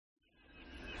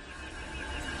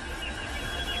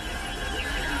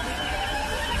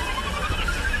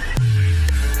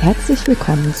Herzlich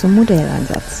willkommen zum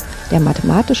Modelleinsatz, der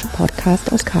mathematische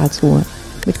Podcast aus Karlsruhe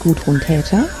mit Gudrun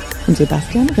Täter und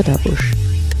Sebastian Ritterbusch.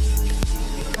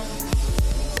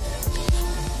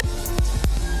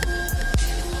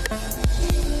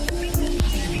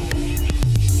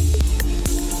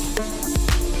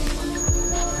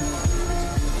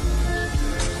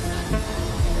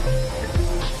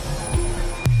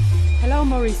 Hello,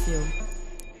 Mauricio.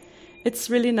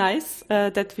 It's really nice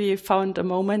that we found a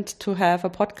moment to have a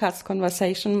podcast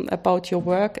conversation about your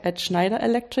work at Schneider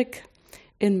Electric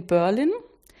in Berlin.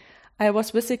 I was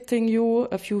visiting you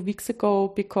a few weeks ago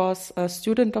because a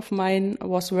student of mine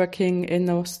was working in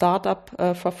a startup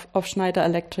of Schneider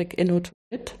Electric in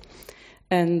Utrecht.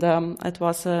 And it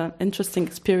was an interesting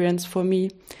experience for me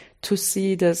to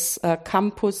see this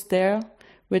campus there,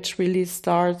 which really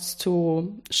starts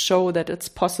to show that it's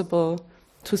possible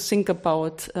to think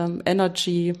about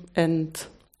energy and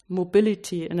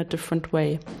mobility in a different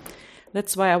way.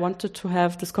 That's why I wanted to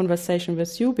have this conversation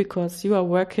with you, because you are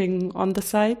working on the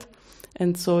site,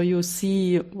 and so you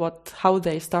see how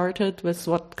they started, with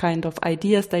what kind of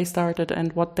ideas they started,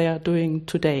 and what they are doing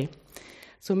today.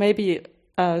 So maybe,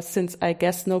 since I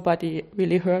guess nobody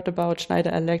really heard about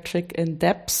Schneider Electric in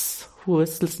depth who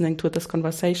is listening to this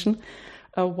conversation,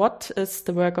 what is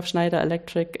the work of Schneider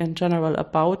Electric in general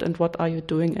about, and what are you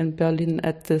doing in Berlin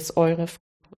at this EUREF?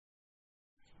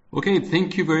 Okay,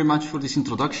 thank you very much for this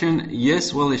introduction.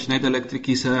 Yes, well, Schneider Electric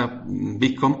is a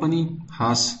big company,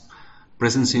 has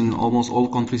presence in almost all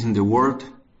countries in the world,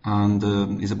 and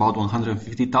is about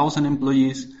 150,000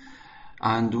 employees.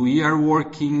 And we are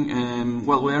working,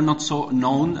 we are not so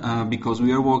known because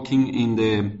we are working in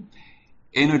the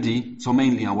energy, so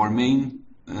mainly our main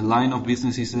line of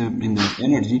business is in the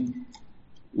energy,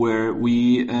 where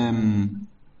we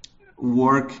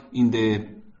work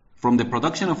from the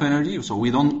production of energy. So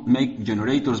we don't make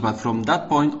generators, but from that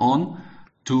point on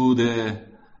to the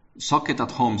socket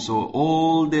at home. So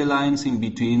all the lines in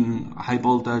between, high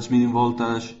voltage, medium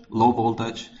voltage, low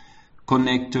voltage,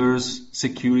 connectors,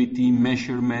 security,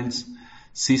 measurements,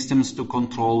 systems to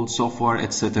control, software,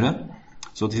 etc.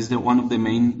 So this is one of the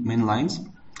main lines.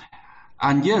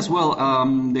 And yes,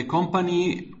 the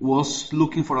company was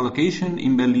looking for a location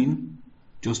in Berlin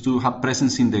just to have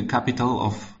presence in the capital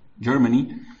of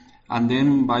Germany. And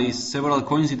then by several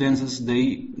coincidences,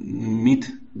 they meet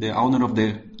the owner of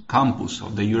the campus,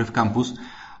 of the EUREF campus,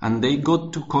 and they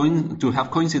got to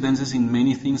have coincidences in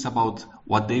many things about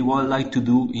what they would like to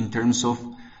do in terms of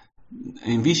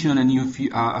envision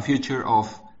a future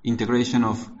of integration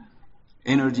of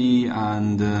energy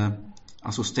and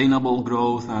a sustainable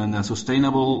growth and a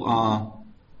sustainable,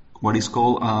 what is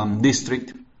called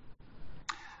district.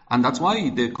 And that's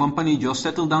why the company just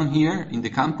settled down here in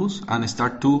the campus and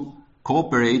start to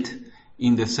cooperate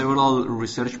in the several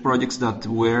research projects that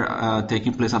were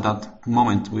taking place at that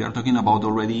moment. We are talking about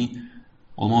already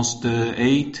almost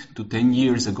 8 to 10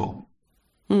 years ago.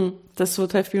 This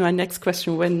would have been my next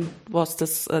question. When was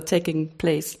this taking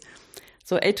place?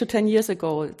 So 8 to 10 years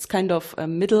ago, it's kind of a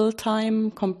middle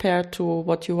time compared to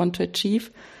what you want to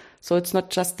achieve. So it's not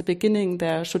just the beginning.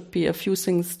 There should be a few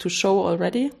things to show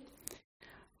already.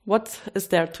 What is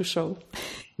there to show?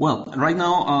 Well, right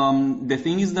now, the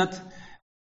thing is that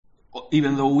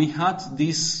even though we had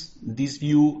this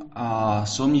view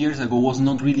some years ago, was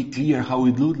not really clear how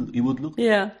it would look.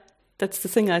 Yeah, that's the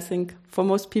thing, I think. For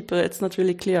most people, it's not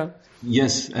really clear.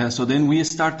 Yes, so then we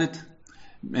started...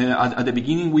 At the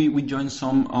beginning, we joined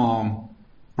some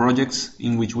projects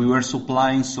in which we were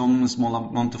supplying some small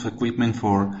amount of equipment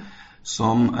for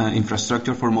some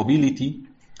infrastructure for mobility,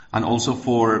 and also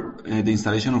for the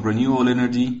installation of renewable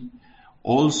energy.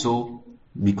 Also,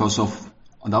 because of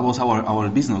that was our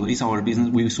business. It's our business.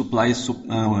 We supply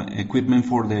equipment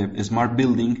for the smart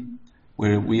building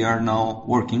where we are now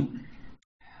working.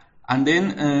 And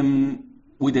then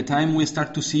with the time, we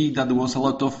start to see that there was a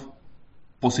lot of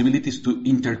possibilities to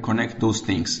interconnect those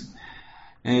things.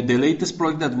 The latest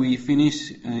project that we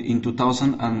finished in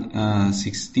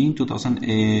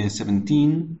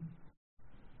 2017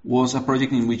 was a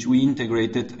project in which we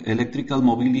integrated electrical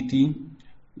mobility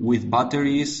with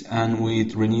batteries and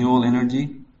with renewable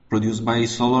energy produced by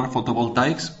solar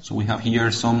photovoltaics. So we have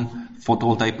here some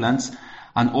photovoltaic plants,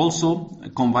 and also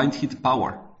combined heat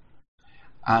power.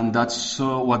 And that's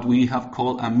what we have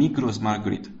called a micro smart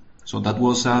grid. So that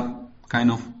was a kind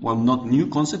of, not new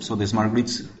concept, so the smart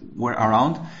grids were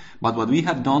around, but what we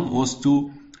have done was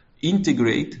to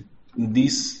integrate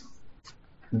this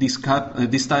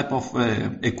type of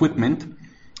equipment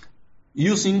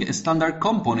using standard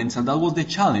components, and that was the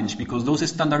challenge, because those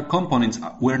standard components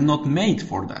were not made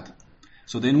for that.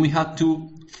 So then we had to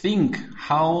think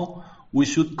how we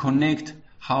should connect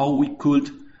how we could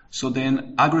so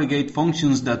then aggregate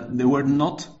functions that they were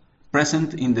not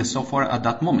present in the software at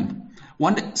that moment.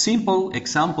 One simple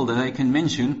example that I can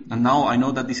mention, and now I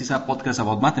know that this is a podcast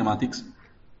about mathematics,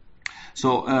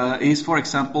 so is, for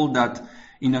example, that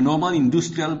in a normal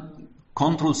industrial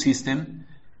control system,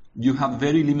 you have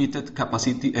very limited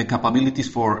capabilities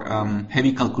for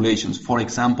heavy calculations. For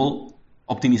example,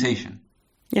 optimization.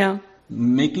 Yeah.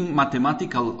 Making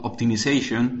mathematical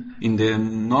optimization in the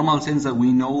normal sense that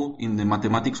we know in the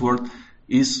mathematics world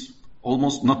is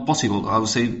almost not possible. I would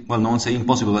say, well, no one say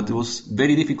impossible, but it was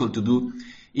very difficult to do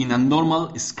in a normal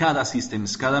SCADA system.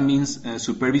 SCADA means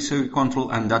supervisory control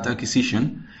and data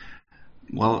acquisition.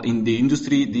 Well, in the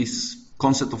industry, this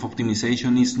concept of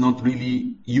optimization is not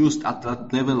really used at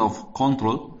that level of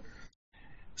control.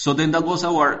 So then that was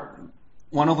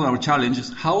one of our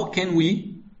challenges. How can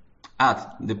we add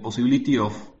the possibility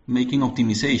of making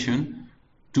optimization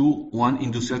to one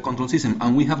industrial control system?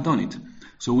 And we have done it.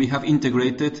 So we have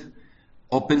integrated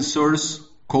open source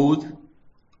code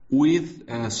with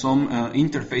some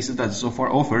interfaces that software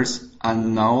offers,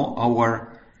 and now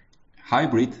our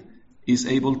hybrid is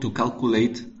able to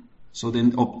calculate so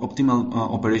then optimal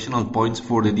operational points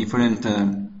for the different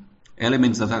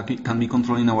elements that can be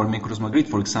controlled in our microsmart grid,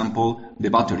 for example, the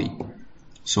battery.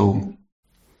 So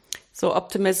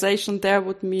optimization there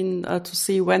would mean to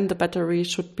see when the battery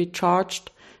should be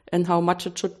charged and how much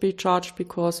it should be charged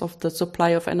because of the supply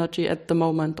of energy at the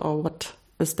moment, or what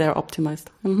is there optimized.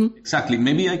 Mm-hmm. Exactly.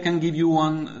 Maybe I can give you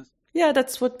one. Yeah,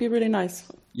 that would be really nice.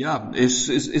 Yeah, it's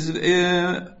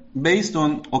based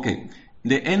on,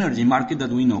 the energy market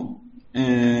that we know.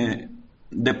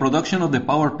 The production of the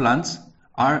power plants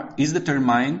is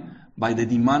determined by the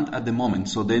demand at the moment.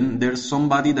 So then there's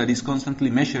somebody that is constantly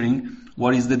measuring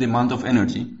what is the demand of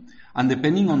energy. And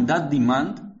depending on that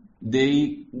demand,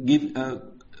 they give,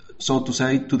 so to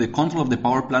say, to the control of the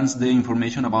power plants, the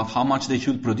information about how much they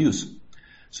should produce.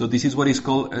 So this is what is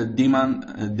called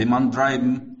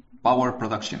demand-driven power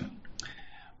production.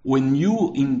 When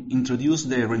you introduce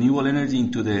the renewable energy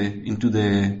into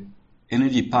the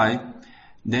energy pie,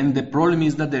 then the problem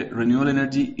is that the renewable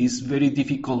energy is very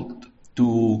difficult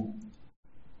to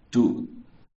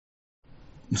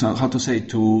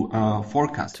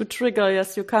forecast. To trigger,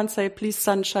 yes. You can't say, please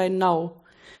sunshine now,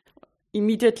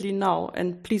 immediately now,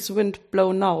 and please wind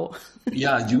blow now.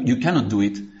 Yeah, you cannot do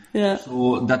it. Yeah.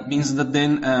 So that means that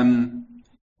then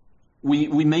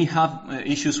we may have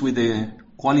issues with the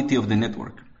quality of the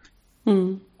network.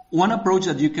 One approach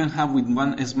that you can have with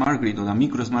one smart grid or a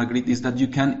micro smart grid is that you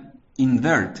can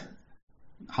invert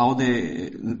how the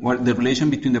relation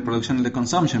between the production and the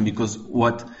consumption, because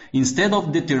instead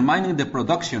of determining the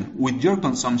production with your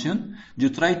consumption, you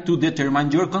try to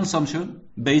determine your consumption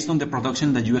based on the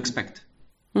production that you expect.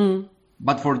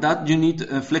 But for that you need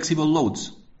flexible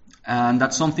loads, and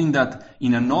that's something that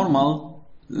in a normal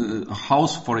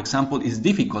house, for example, is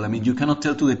difficult. I mean, you cannot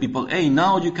tell to the people, hey,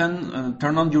 now you can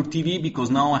turn on your TV because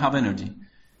now I have energy.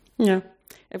 Yeah.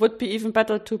 It would be even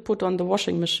better to put on the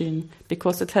washing machine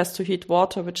because it has to heat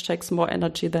water, which takes more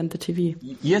energy than the TV.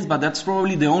 Yes, but that's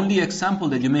probably the only example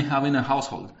that you may have in a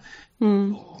household.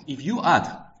 If you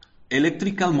add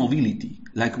electrical mobility,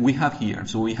 like we have here,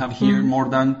 so we have here more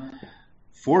than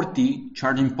 40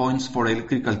 charging points for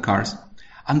electrical cars,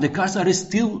 and the cars are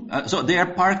still, so they are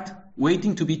parked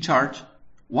waiting to be charged.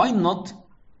 Why not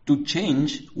to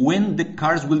change when the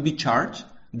cars will be charged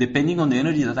depending on the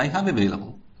energy that I have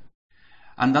available?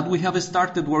 And that we have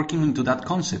started working into that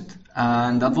concept.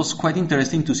 And that was quite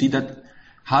interesting to see that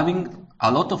having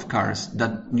a lot of cars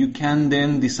that you can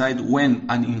then decide when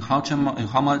and in how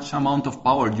much amount of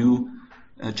power you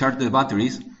charge the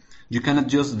batteries, you can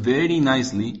adjust very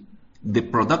nicely the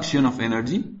production of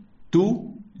energy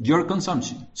to your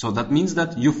consumption. So that means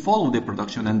that you follow the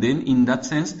production, and then in that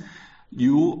sense,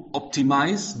 you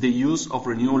optimize the use of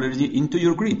renewable energy into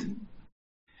your grid.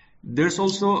 There's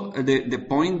also the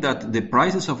point that the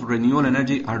prices of renewable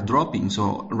energy are dropping.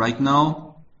 So right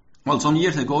now, well, some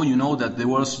years ago, you know that there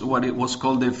was what it was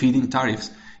called the feed-in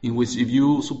tariffs, in which if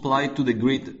you supply to the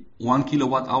grid 1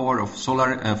 kilowatt hour of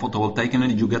solar photovoltaic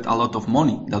energy, you get a lot of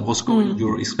money that was covering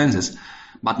your expenses.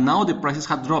 But now the prices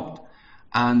have dropped,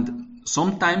 and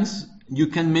sometimes you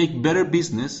can make better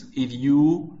business if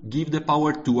you give the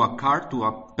power to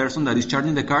a person that is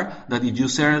charging the car, than if you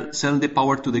sell the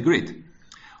power to the grid.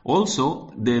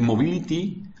 Also, the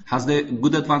mobility has the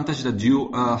good advantage that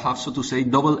you have, so to say,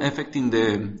 double effect in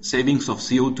the savings of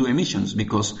CO2 emissions,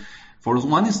 because for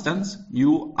one instance,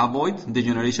 you avoid the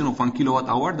generation of 1 kilowatt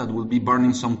hour that will be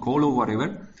burning some coal or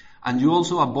whatever, and you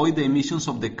also avoid the emissions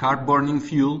of the car burning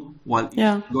fuel while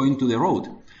going to the road.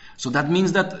 So that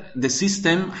means that the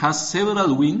system has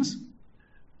several wings,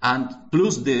 and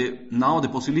plus now the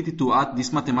possibility to add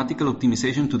this mathematical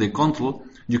optimization to the control.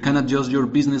 You can adjust your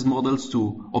business models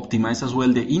to optimize as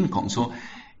well the income. So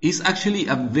it's actually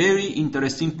a very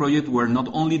interesting project where not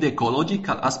only the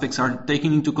ecological aspects are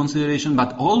taken into consideration,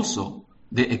 but also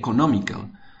the economical.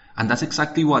 And that's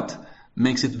exactly what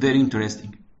makes it very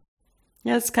interesting.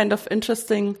 Yeah, it's kind of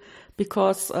interesting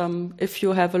because if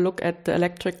you have a look at the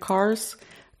electric cars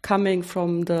coming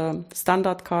from the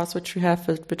standard cars which we have,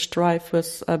 which drive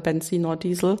with benzene or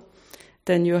diesel,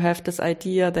 then you have this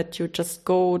idea that you just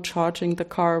go charging the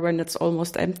car when it's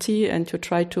almost empty and you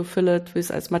try to fill it with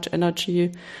as much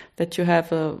energy that you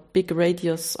have a big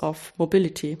radius of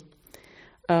mobility.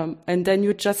 And then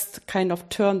you just kind of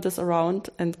turn this around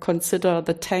and consider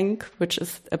the tank, which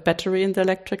is a battery in the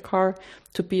electric car,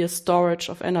 to be a storage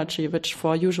of energy, which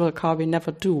for a usual car we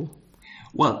never do.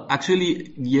 Well,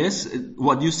 actually, yes,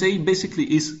 what you say basically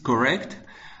is correct,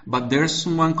 but there's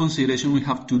one consideration we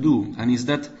have to do, and is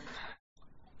that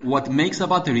what makes a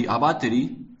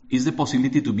battery is the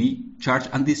possibility to be charged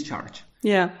and discharged.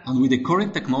 Yeah. And with the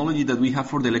current technology that we have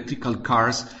for the electrical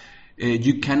cars,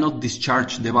 you cannot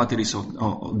discharge the batteries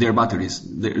of their batteries.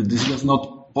 This is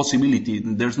not possibility.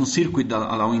 There's no circuit that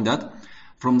allowing that.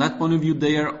 From that point of view,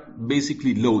 they are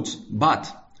basically loads.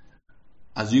 But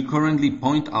as you currently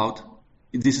point out,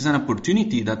 this is an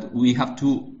opportunity that we have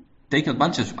to take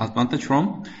advantage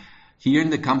from. Here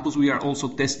in the campus, we are also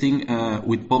testing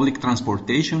with public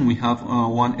transportation. We have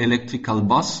one electrical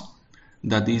bus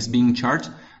that is being charged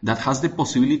that has the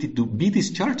possibility to be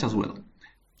discharged as well.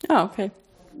 Oh, okay.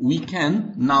 We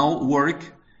can now work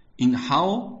in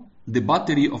how the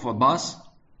battery of a bus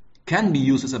can be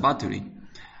used as a battery.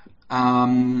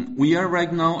 We are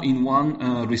right now in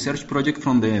one research project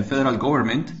from the federal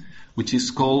government, which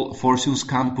is called Fortius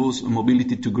Campus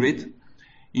Mobility to Grid,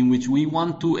 in which we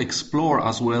want to explore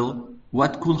as well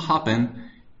what could happen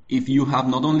if you have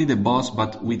not only the bus,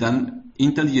 but with an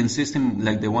intelligent system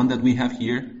like the one that we have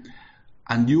here,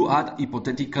 and you add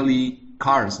hypothetically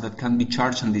cars that can be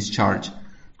charged and discharged.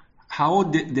 How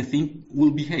the thing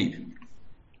will behave.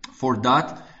 For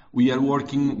that, we are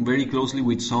working very closely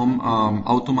with some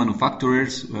auto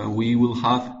manufacturers.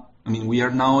 We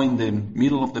are now in the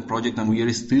middle of the project and we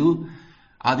are still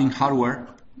adding hardware,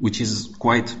 which is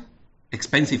quite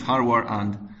expensive hardware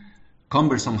and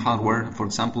cumbersome hardware. For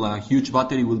example, a huge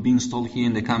battery will be installed here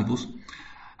in the campus.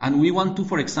 And we want to,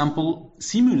 for example,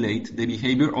 simulate the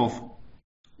behavior of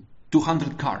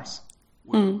 200 cars.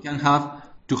 We can have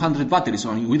 200 batteries.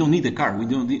 So we don't need the car. We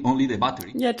don't need only the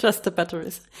battery. Yeah, just the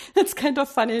batteries. It's kind of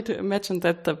funny to imagine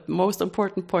that the most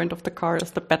important point of the car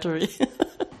is the battery.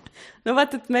 No,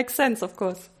 but it makes sense, of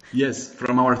course. Yes,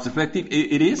 from our perspective,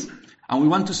 it is. And we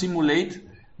want to simulate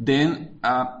then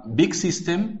a big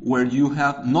system where you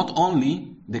have not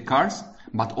only the cars,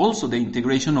 but also the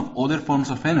integration of other forms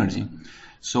of energy.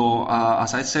 So,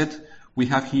 as I said, we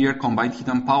have here combined heat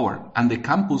and power, and the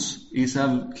campus is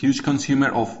a huge consumer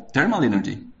of thermal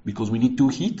energy because we need to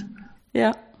heat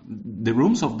the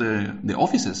rooms of the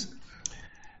offices.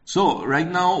 So right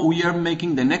now we are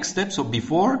making the next step. So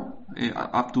before,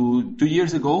 up to 2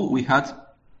 years ago, we had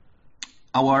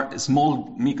our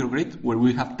small microgrid where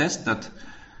we have tested that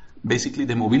basically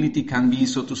the mobility can be,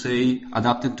 so to say,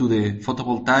 adapted to the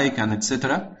photovoltaic and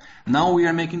etc. Now we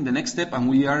are making the next step and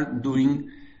we are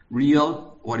doing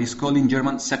real, what is called in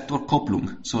German,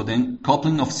 Sektorkopplung. So then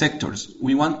coupling of sectors.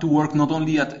 We want to work not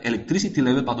only at electricity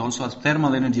level, but also at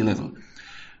thermal energy level.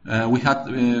 We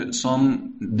had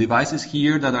some devices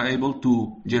here that are able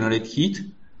to generate heat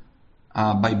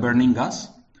by burning gas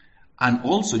and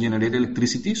also generate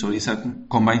electricity. So it's a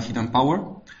combined heat and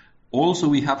power. Also,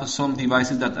 we have some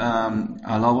devices that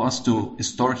allow us to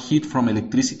store heat from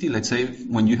electricity. Let's say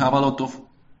when you have a lot of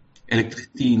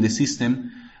electricity in the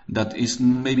system that is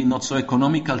maybe not so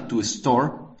economical to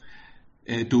store,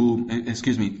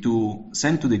 to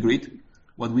send to the grid,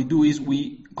 what we do is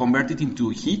we convert it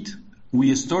into heat,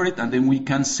 we store it, and then we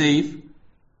can save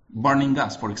burning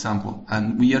gas, for example.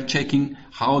 And we are checking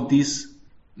how this,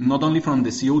 not only from the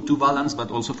CO2 balance,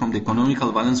 but also from the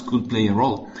economical balance, could play a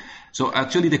role. So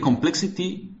actually the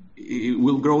complexity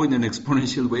will grow in an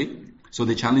exponential way. So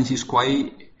the challenge is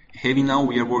quite heavy now.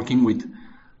 We are working with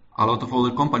a lot of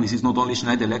other companies. It's not only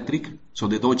Schneider Electric. So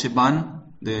the Deutsche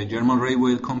Bahn, the German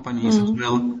railway company, is as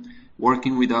well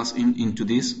working with us into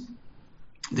this.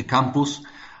 The campus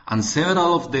and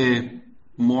several of the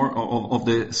more of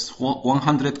the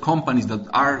 100 companies that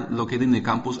are located in the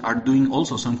campus are doing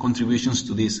also some contributions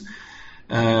to this.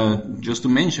 Just to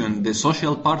mention, the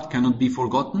social part cannot be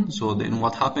forgotten. So then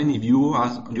what happens if you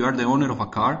are the owner of a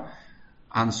car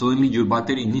and suddenly your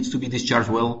battery needs to be discharged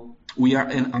well. We are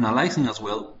analyzing as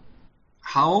well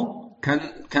how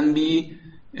can be,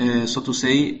 so to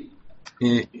say,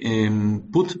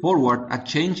 put forward a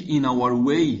change in our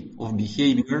way of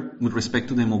behavior with respect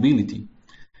to the mobility.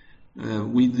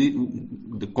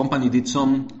 The company did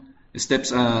some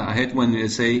steps ahead when they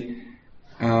say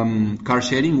car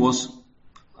sharing was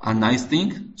a nice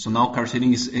thing. So now car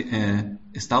sharing is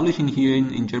establishing here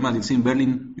in Germany. It's in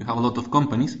Berlin. You have a lot of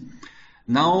companies.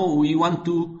 Now we want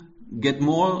to get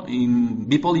more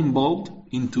people involved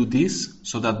into this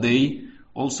so that they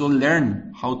also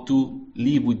learn how to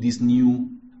live with this new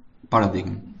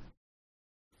paradigm.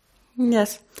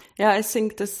 Yes. Yeah, I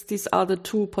think these are the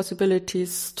two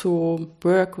possibilities to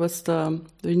work with the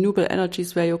renewable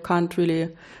energies, where you can't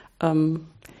really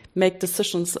make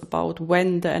decisions about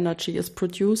when the energy is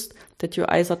produced, that you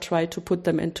either try to put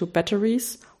them into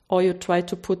batteries or you try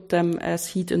to put them as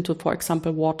heat into, for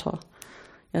example, water.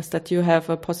 Yes, that you have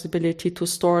a possibility to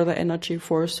store the energy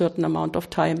for a certain amount of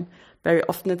time. Very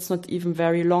often it's not even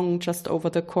very long, just over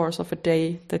the course of a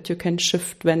day, that you can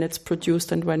shift when it's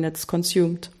produced and when it's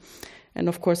consumed. And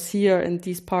of course here in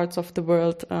these parts of the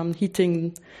world,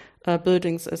 heating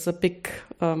buildings is a big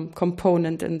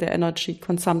component in the energy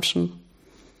consumption.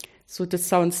 So this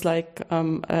sounds like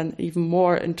an even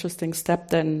more interesting step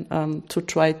than to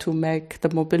try to make the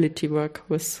mobility work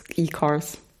with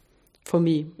e-cars, for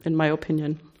me, in my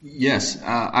opinion. Yes,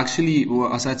 actually,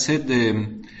 as I said,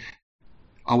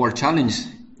 our challenge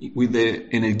with the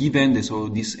Energiewende, so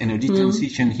this energy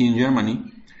transition here in Germany,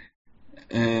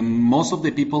 most of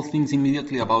the people think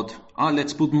immediately about,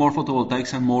 let's put more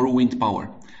photovoltaics and more wind power.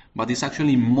 But it's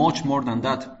actually much more than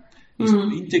that. It's to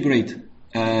integrate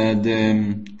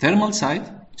the thermal side,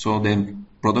 so the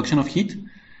production of heat,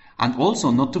 and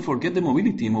also not to forget the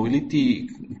mobility. Mobility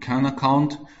can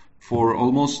account for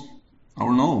almost, I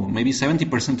don't know, maybe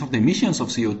 70% of the emissions of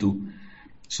CO2.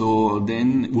 So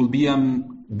then it will be a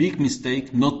big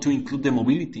mistake not to include the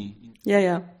mobility.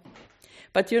 Yeah.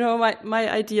 But my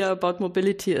idea about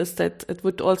mobility is that it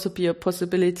would also be a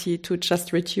possibility to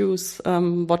just reduce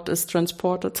what is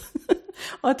transported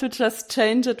or to just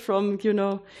change it from,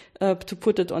 to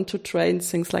put it onto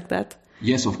trains, things like that.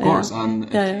 Yes, of course.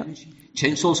 And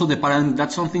change also the paradigm.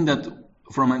 That's something that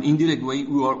from an indirect way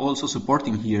we are also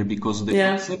supporting here, because the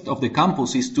concept of the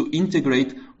campus is to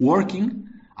integrate working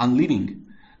and living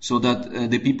so that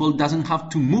the people doesn't have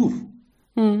to move.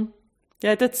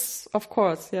 Yeah, that's, of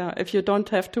course, if you don't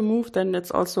have to move, then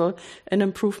it's also an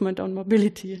improvement on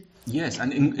mobility. Yes,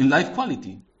 and in life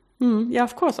quality. Yeah,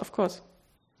 of course.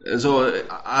 So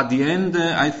at the end,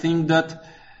 I think that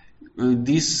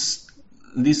this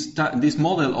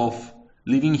model of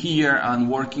living here and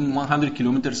working 100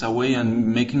 kilometers away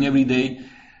and making every day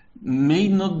may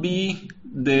not be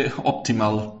the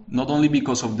optimal, not only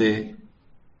because of the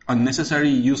unnecessary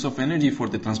use of energy for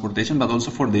the transportation, but also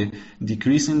for the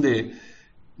decrease in the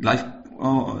life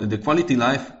quality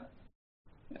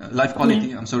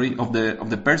of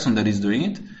the person that is doing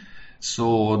it.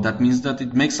 So that means that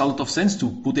it makes a lot of sense to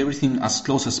put everything as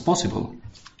close as possible.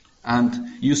 And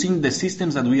using the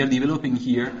systems that we are developing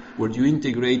here, where you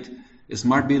integrate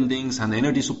smart buildings and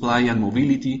energy supply and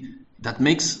mobility, that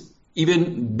makes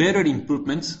even better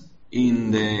improvements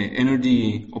in the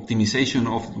energy optimization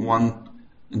of one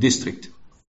district.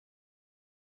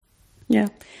 Yeah.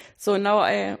 So now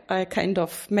I kind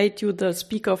of made you the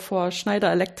speaker for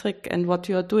Schneider Electric and what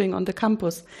you are doing on the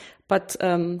campus. But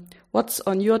what's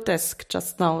on your desk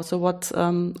just now? So what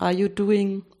are you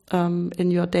doing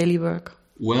in your daily work?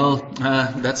 Well,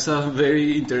 that's a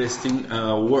very interesting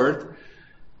word.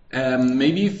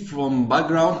 Maybe from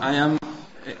background, I am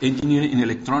an engineer in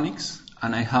electronics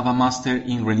and I have a master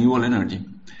in renewable energy.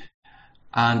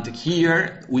 And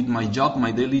here, with my job,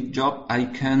 my daily job, I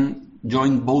can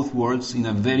join both worlds in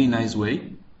a very nice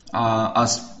way.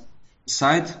 As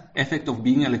side effect of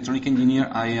being an electronic engineer,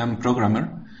 I am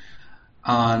programmer.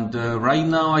 And right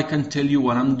now I can tell you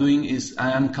what I'm doing is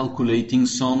I am calculating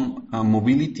some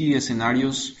mobility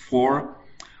scenarios for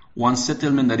one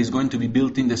settlement that is going to be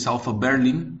built in the south of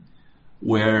Berlin,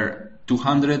 where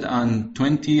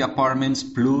 220 apartments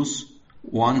plus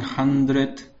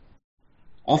 100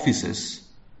 offices,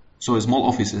 so small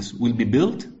offices, will be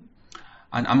built.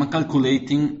 And I'm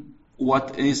calculating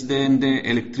what is then the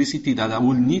electricity that I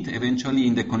will need eventually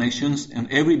in the connections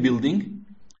in every building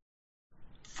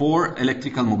for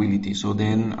electrical mobility. So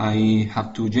then I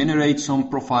have to generate some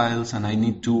profiles and I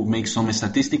need to make some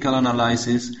statistical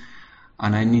analysis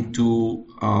and I need to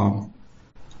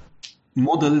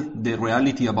model the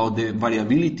reality about the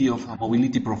variability of a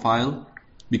mobility profile,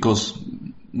 because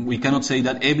we cannot say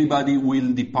that everybody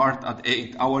will depart at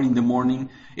 8 hours in the morning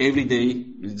every day.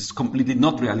 It's completely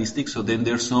not realistic. So then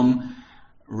there's some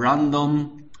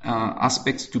random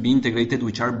aspects to be integrated,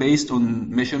 which are based on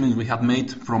measurements we have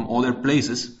made from other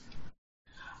places.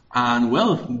 And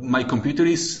well, my computer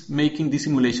is making these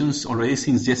simulations already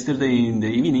since yesterday in the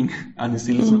evening, and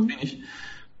still is not finished.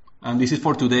 And this is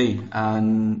for today.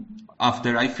 And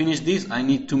after I finish this, I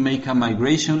need to make a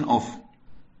migration of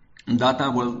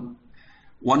data. Well,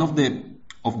 one of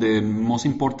the most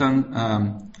important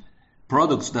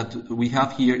products that we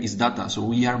have here is data. So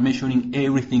we are measuring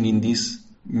everything in this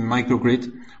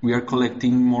microgrid. We are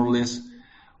collecting more or less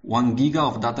 1 giga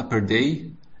of data per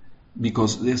day,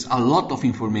 because there's a lot of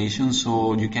information.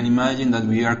 So you can imagine that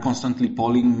we are constantly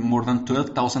polling more than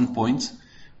 12,000 points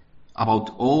about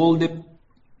all the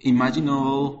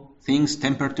imaginable things,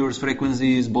 temperatures,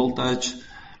 frequencies, voltage,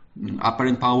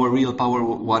 apparent power, real power,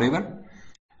 whatever.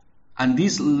 And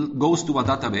this goes to a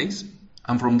database.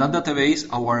 And from that database,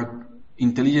 our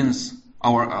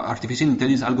artificial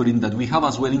intelligence algorithm that we have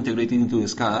as well integrated into the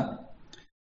SCADA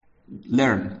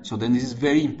learn. So then this is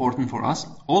very important for us.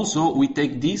 Also, we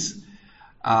take this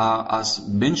as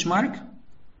benchmark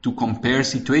to compare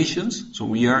situations. So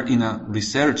we are in a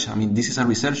research, this is a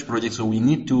research project, so we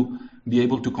need to be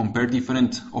able to compare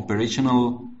different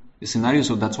operational scenarios.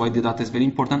 So that's why the data is very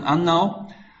important. And now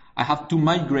I have to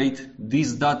migrate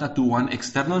this data to one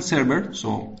external server,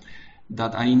 so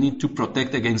that I need to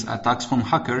protect against attacks from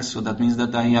hackers. So that means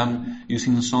that I am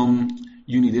using some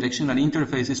unidirectional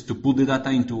interfaces to put the data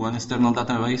into an external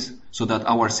database so that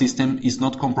our system is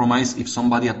not compromised if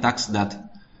somebody attacks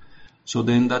that. So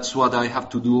then that's what I have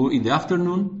to do in the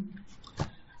afternoon.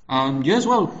 Yes,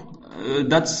 well,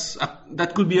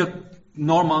 that could be a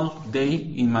normal day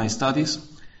in my studies.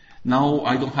 Now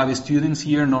I don't have students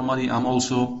here. Normally I'm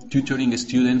also tutoring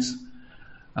students,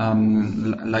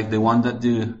 like the one that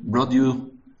brought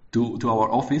you to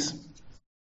our office.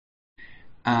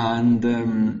 And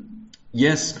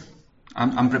yes,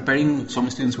 I'm preparing. Some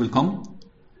students will come,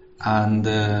 and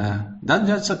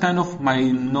that's a kind of my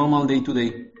normal day to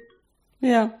day.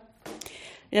 Yeah,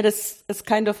 this is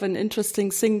kind of an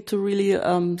interesting thing to really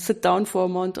sit down for a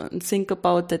moment and think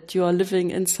about that you are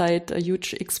living inside a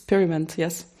huge experiment.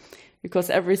 Yes, because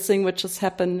everything which is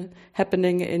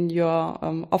happening in your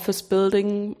office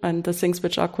building and the things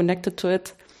which are connected to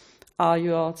it are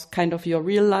your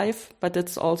real life, but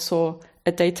it's also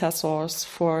a data source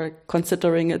for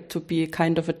considering it to be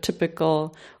kind of a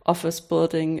typical office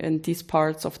building in these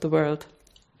parts of the world.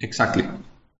 Exactly.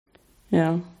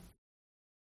 Yeah.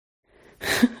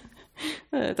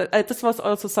 This was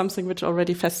also something which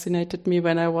already fascinated me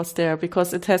when I was there,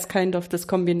 because it has kind of this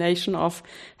combination of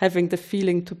having the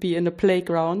feeling to be in a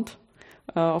playground,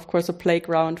 of course a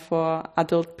playground for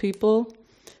adult people,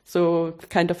 so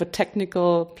kind of a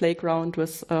technical playground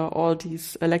with all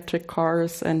these electric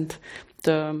cars and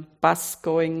the bus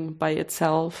going by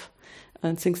itself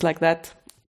and things like that.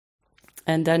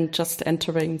 And then just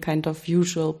entering kind of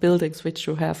usual buildings which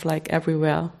you have like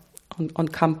everywhere on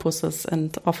campuses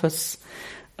and office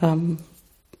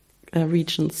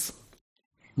regions.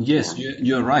 Yes,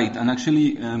 you're right. And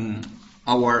actually,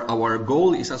 our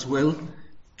goal is as well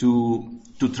to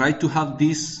try to have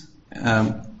this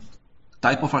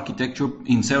type of architecture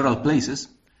in several places,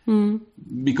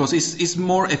 because it's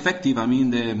more effective.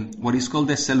 What is called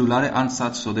the cellulare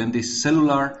ansatz. So then this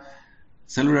cellular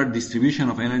distribution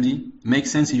of energy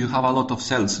makes sense if you have a lot of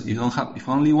cells. If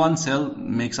only one cell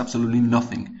makes absolutely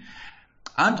nothing.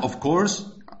 And of course,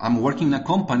 I'm working in a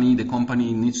company. The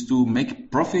company needs to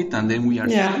make profit, and then we are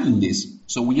selling this.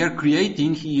 So we are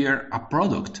creating here a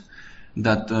product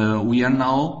that we are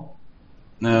now,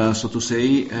 so to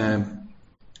say,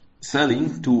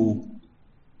 selling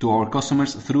to our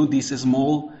customers through this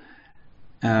small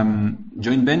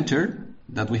joint venture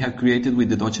that we have created with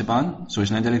the Deutsche Bahn. So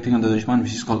Schneider Electric and the Deutsche Bahn,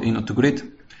 which is called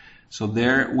Inno2Grid. So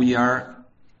there we are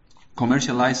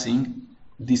commercializing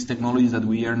these technologies that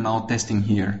we are now testing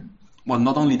here. Well,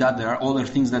 not only that, there are other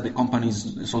things that the company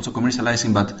is also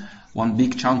commercializing, but one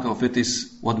big chunk of it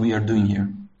is what we are doing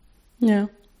here. Yeah.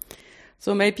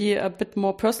 So maybe a bit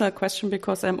more personal question,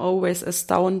 because I'm always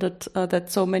astounded that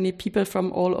so many people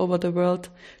from all over the world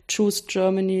choose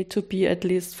Germany to be, at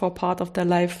least for part of their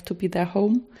life, to be their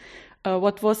home.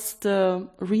 What was the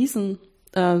reason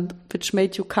which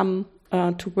made you come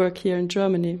to work here in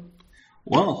Germany?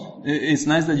 Well, it's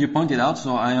nice that you pointed out.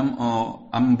 So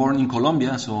I'm born in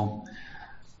Colombia, so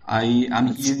I am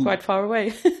here. It's quite far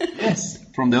away. Yes,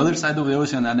 from the other side of the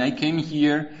ocean, and I came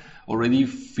here already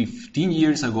 15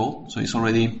 years ago. So it's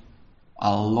already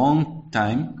a long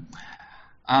time.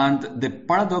 And the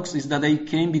paradox is that I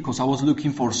came because I was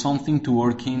looking for something to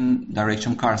work in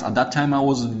direction cars. At that time, I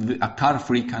was a car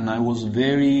freak and I was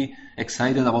very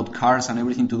excited about cars and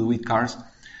everything to do with cars.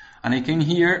 And I came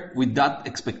here with that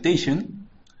expectation,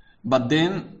 but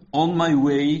then on my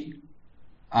way,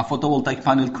 a photovoltaic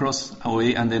panel crossed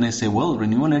away, and then I say, well,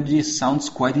 renewable energy sounds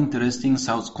quite interesting,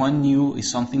 sounds quite new,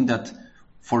 is something that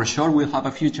for sure will have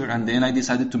a future. And then I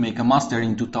decided to make a master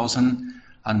in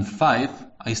 2005.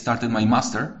 I started my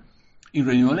master in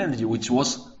renewable energy, which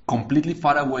was completely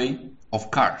far away of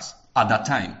cars at that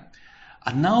time.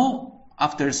 And now,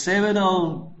 after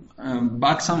several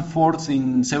backs and forths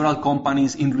in several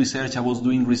companies in research, I was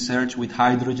doing research with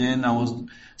hydrogen, I was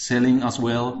selling as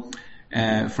well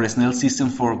Fresnel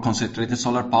systems for concentrated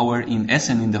solar power in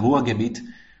Essen, in the Ruhrgebiet.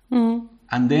 Mm.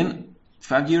 And then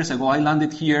 5 years ago, I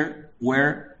landed here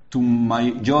where, to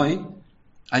my joy,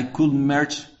 I could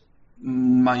merge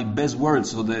my best worlds.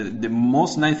 So the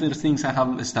most nicer things I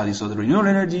have studied. So the renewable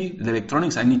energy, the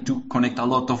electronics, I need to connect a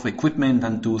lot of equipment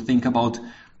and to think about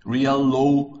real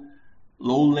low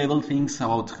level things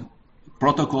about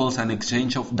protocols and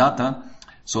exchange of data.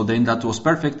 So then that was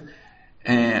perfect.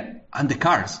 And the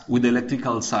cars with the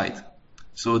electrical side.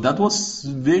 So that was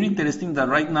very interesting that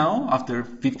right now, after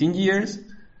 15 years,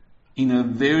 in a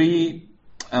very,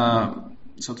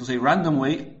 so to say, random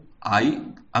way, I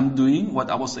am doing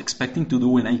what I was expecting to do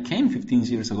when I came 15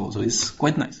 years ago. So it's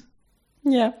quite nice.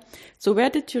 Yeah. So where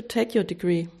did you take your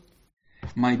degree?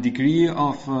 My degree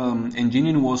of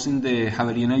engineering was in the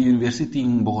Javeriana University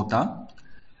in Bogota.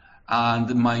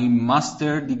 And my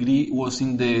master degree was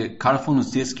in the Karl von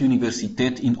Ossietzky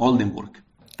Universität in Oldenburg.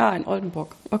 In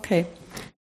Oldenburg. Okay.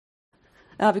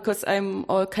 Because I'm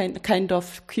all kind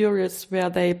of curious where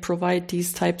they provide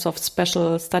these types of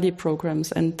special study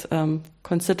programs, and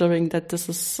considering that this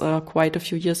is quite a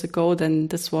few years ago, then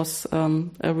this was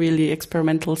a really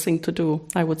experimental thing to do,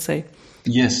 I would say.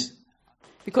 Yes.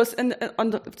 Because on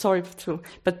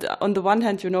the one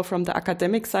hand, from the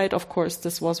academic side, of course,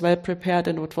 this was well prepared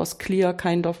and it was clear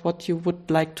kind of what you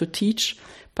would like to teach.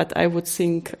 But I would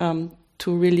think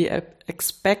to really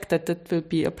expect that it will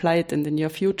be applied in the near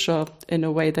future in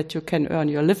a way that you can earn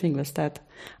your living with that.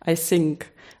 I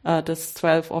think this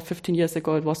 12 or 15 years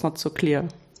ago, it was not so clear.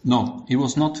 No, it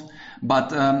was not.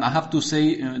 But I have to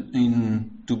say,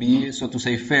 to be, so to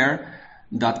say, fair,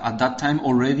 that at that time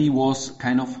already was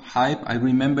kind of hype. I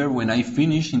remember when I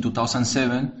finished in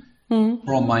 2007,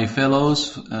 from my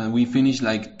fellows, we finished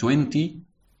like 20.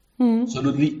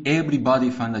 Absolutely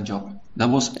everybody found a job. That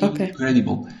was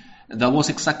incredible. That was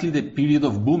exactly the period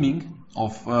of booming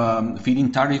of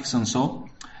feed-in tariffs and so.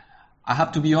 I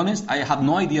have to be honest, I had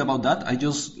no idea about that. I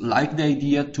just liked the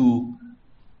idea to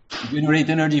generate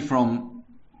energy from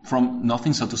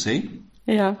nothing, so to say.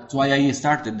 Yeah. That's why I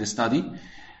started the study.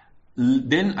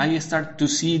 Then I started to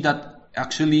see that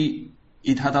actually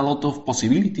it had a lot of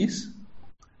possibilities.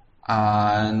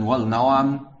 And well, now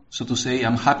I'm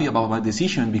happy about my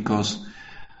decision, because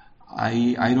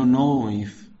I don't know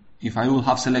if I would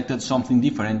have selected something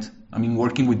different. I mean,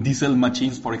 working with diesel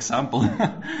machines, for example,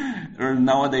 or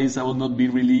nowadays I would not be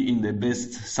really in the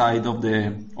best side of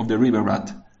the river.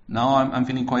 But now I'm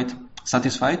feeling quite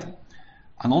satisfied.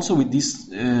 And also with this,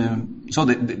 so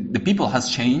the people has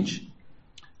changed.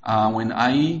 When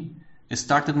I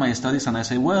started my studies and I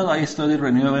say, well, I studied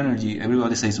renewable energy,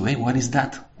 everybody says, wait, what is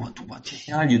that? What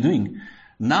are you doing?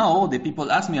 Now the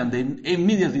people ask me, and then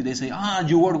immediately they say,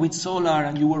 you work with solar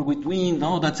and you work with wind.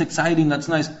 Oh, that's exciting. That's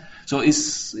nice. So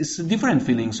it's a different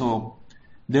feeling. So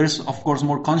there's, of course,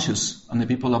 more conscious on the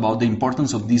people about the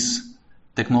importance of these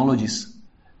technologies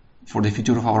for the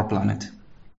future of our planet.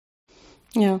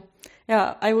 Yeah.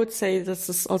 Yeah, I would say this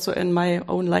is also in my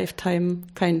own lifetime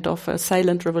kind of a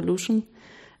silent revolution,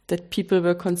 that people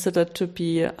were considered to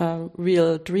be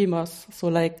real dreamers. So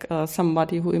like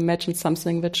somebody who imagined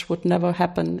something which would never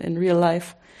happen in real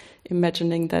life,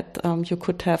 imagining that you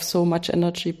could have so much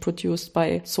energy produced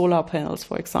by solar panels,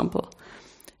 for example.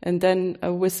 And then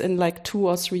within like 2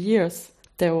 or 3 years,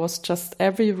 there was just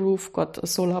every roof got a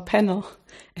solar panel,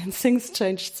 and things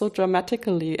changed so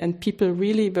dramatically, and people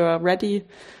really were ready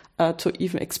to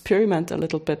even experiment a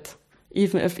little bit,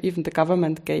 even if the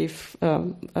government gave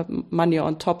money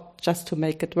on top just to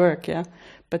make it work, yeah.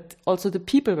 But also the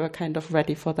people were kind of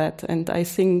ready for that, and I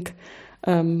think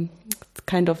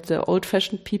kind of the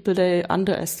old-fashioned people, they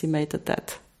underestimated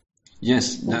that.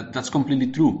 Yes, that's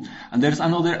completely true. And there's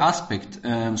another aspect.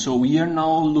 So we are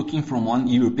now looking from one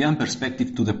European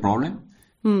perspective to the problem.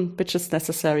 Which is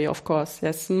necessary, of course,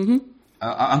 yes. Mm-hmm.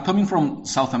 I'm coming from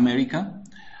South America.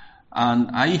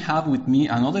 And I have with me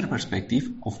another perspective.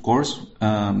 Of course,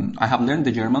 I have learned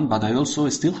the German, but I also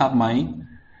still have my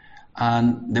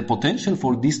and the potential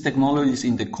for these technologies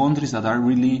in the countries that are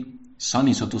really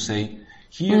sunny, so to say.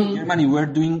 Here in Germany, we're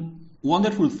doing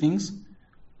wonderful things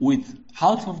with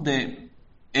half of the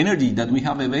energy that we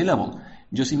have available.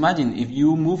 Just imagine if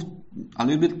you move a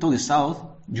little bit to the south,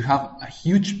 you have a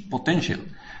huge potential.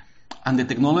 And the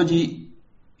technology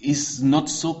is not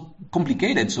so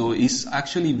complicated, so it's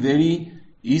actually very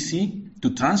easy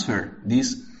to transfer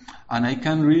this. And I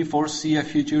can really foresee a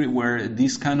future where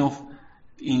this kind of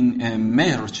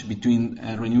marriage between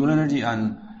renewable energy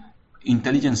and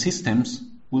intelligent systems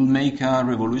will make a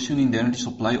revolution in the energy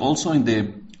supply, also in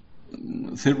the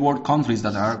third world countries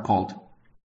that are called.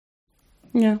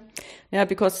 Yeah,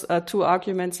 because two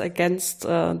arguments against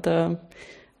the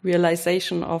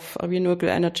realization of renewable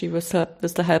energy with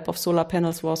the help of solar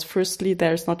panels was, firstly,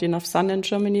 there's not enough sun in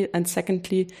Germany, and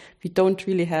secondly, we don't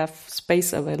really have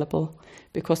space available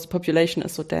because the population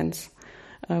is so dense.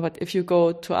 But if you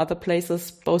go to other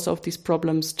places, both of these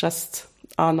problems just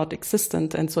are not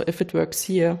existent, and so if it works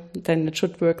here, then it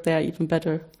should work there even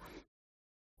better.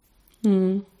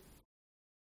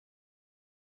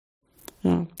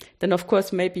 Yeah. Then, of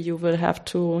course, maybe you will have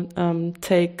to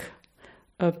take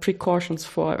precautions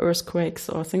for earthquakes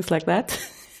or things like that.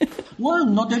 Well,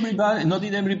 not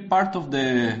in every part of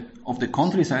the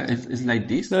country is like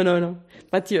this. No.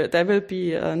 But there will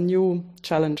be new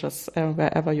challenges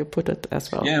wherever you put it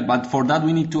as well. Yeah, but for that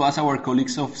we need to ask our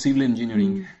colleagues of civil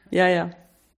engineering. Yeah,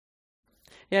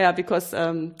 because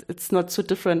it's not so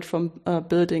different from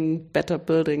building better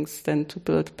buildings than to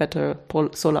build better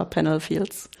solar panel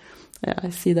fields. Yeah,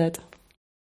 I see that.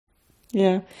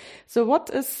 Yeah. So what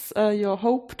is your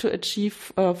hope to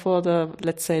achieve for the,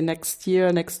 let's say, next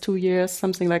year, next 2 years,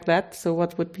 something like that? So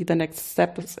what would be the next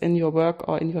steps in your work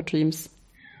or in your dreams?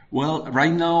 Well,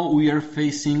 right now we are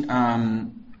facing a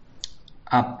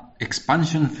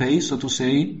expansion phase, so to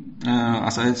say.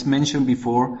 As I mentioned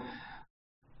before,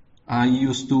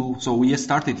 we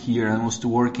started here and was to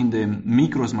work in the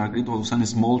micro smart grid, was a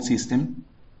small system.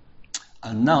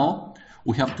 And now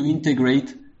we have to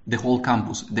integrate the whole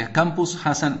campus. The campus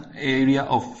has an area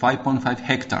of 5.5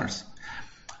 hectares.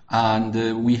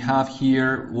 And we have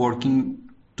here working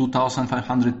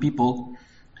 2,500 people.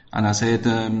 And I said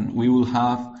we will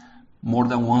have more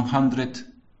than 100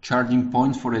 charging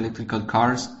points for electrical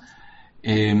cars.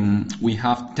 We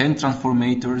have 10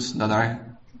 transformators that are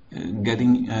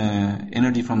getting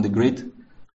energy from the grid.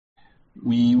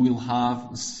 We will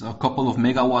have a couple of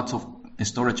megawatts of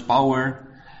storage power,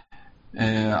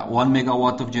 1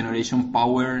 megawatt of generation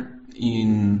power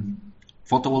in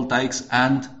photovoltaics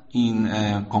and in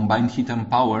combined heat and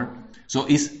power. So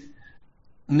it's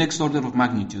next order of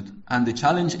magnitude. And the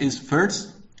challenge is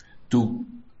first to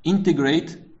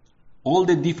integrate all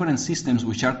the different systems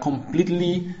which are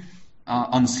completely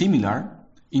unsimilar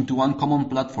into one common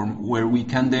platform where we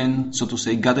can then, so to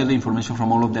say, gather the information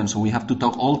from all of them. So we have to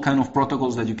talk all kind of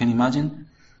protocols that you can imagine.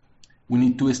 We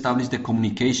need to establish the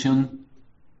communication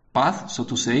path, so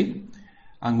to say,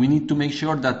 and we need to make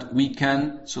sure that we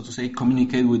can, so to say,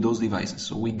 communicate with those devices.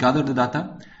 So we gather the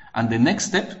data, and the next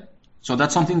step, so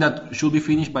that's something that should be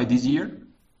finished by this year.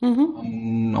 I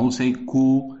would say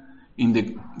in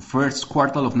the first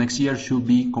quarter of next year should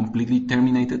be completely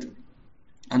terminated.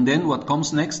 And then what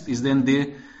comes next is then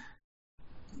the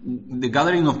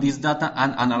gathering of this data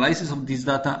and analysis of this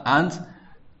data, and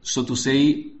so to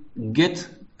say, get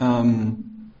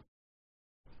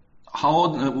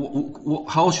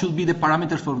how should be the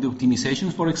parameters for the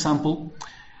optimizations, for example.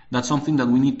 That's something that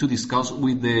we need to discuss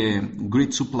with the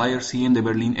grid suppliers here in the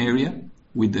Berlin area,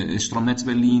 with the Stromnetz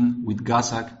Berlin, with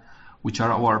GASAG, which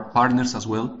are our partners as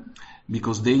well,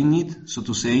 because they need, so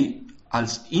to say,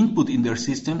 as input in their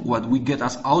system what we get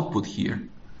as output here.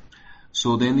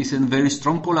 So then it's a very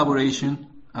strong collaboration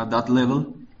at that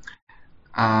level.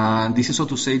 And this is, so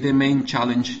to say, the main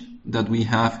challenge that we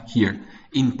have here.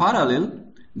 In parallel,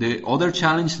 the other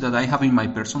challenge that I have in my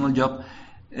personal job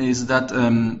is that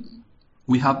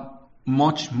we have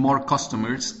much more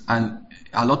customers, and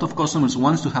a lot of customers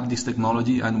want to have this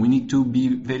technology, and we need to be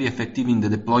very effective in the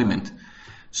deployment.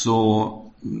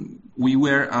 So we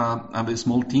were a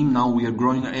small team. Now we are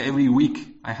growing every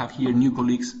week. I have here new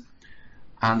colleagues,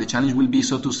 and the challenge will be,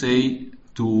 so to say,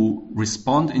 to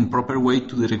respond in proper way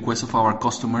to the requests of our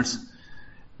customers,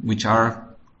 which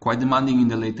are quite demanding in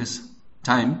the latest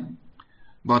time.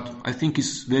 But I think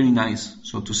it's very nice,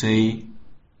 so to say,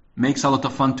 makes a lot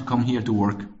of fun to come here to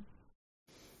work.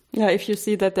 Yeah, if you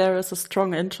see that there is a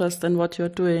strong interest in what you're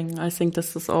doing, I think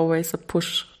this is always a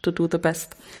push to do the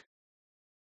best.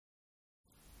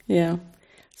 Yeah.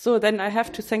 So then I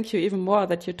have to thank you even more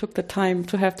that you took the time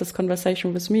to have this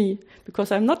conversation with me,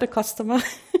 because I'm not a customer.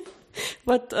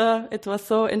 But it was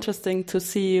so interesting to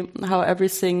see how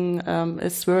everything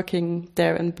is working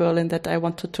there in Berlin that I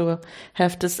wanted to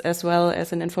have this as well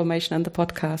as an information in the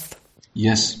podcast.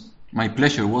 Yes, my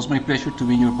pleasure. It was my pleasure to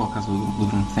be in your podcast,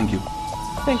 Gudrun. Thank you.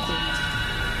 Thank you.